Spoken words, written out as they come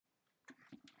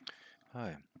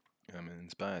Hi, I'm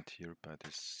inspired here by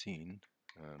this scene,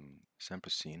 sample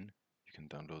scene you can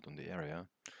download on the area.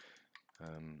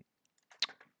 I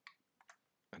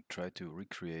tried to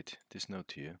recreate this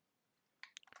node here,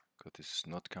 because this is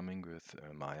not coming with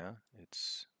Maya.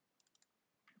 It's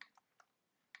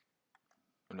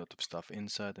a lot of stuff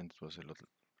inside, and it was a lot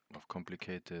of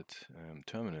complicated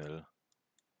terminal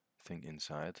thing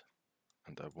inside,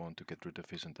 and I want to get rid of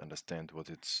this and understand what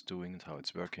it's doing and how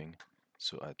it's working.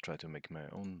 So I try to make my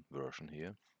own version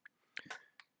here,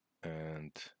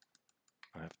 and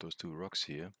I have those two rocks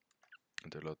here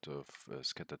and a lot of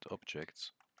scattered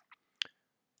objects,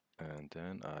 and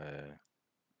then I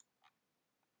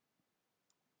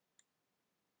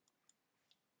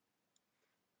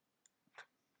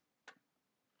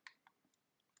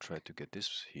try to get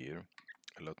this here,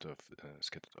 a lot of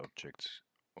scattered objects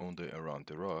only around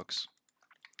the rocks,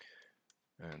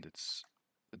 and it's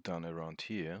done around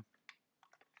here.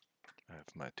 I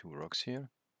have my two rocks here.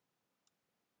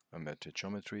 I made the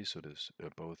geometry so this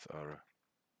both are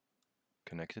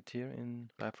connected here in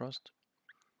Bifrost.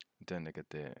 Then I get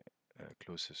the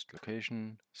closest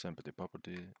location, sample the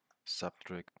property,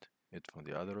 subtract it from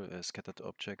the other scattered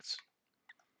objects,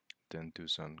 then do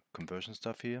some conversion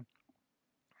stuff here.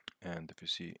 And if you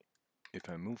see, if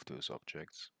I move those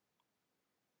objects,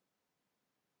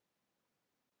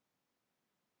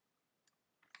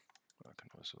 I can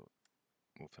also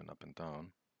move them up and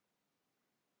down.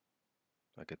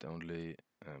 I get only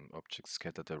objects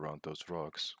scattered around those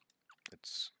rocks.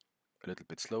 It's a little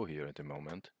bit slow here at the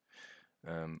moment,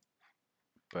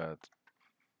 but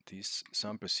this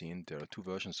sample scene, there are two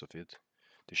versions of it.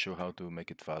 They show how to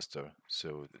make it faster.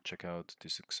 So check out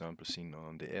this example scene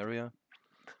on the area.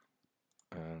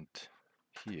 And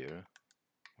here,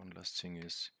 one last thing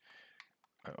is,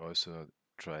 I also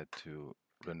tried to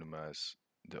randomize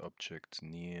the objects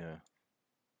near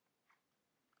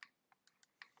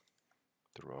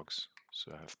the rocks.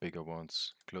 So I have bigger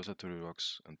ones closer to the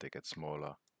rocks and they get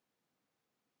smaller.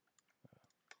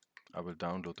 I will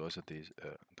download also this,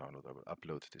 I will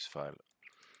upload this file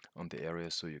on the area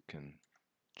so you can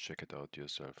check it out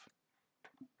yourself.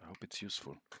 I hope it's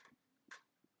useful.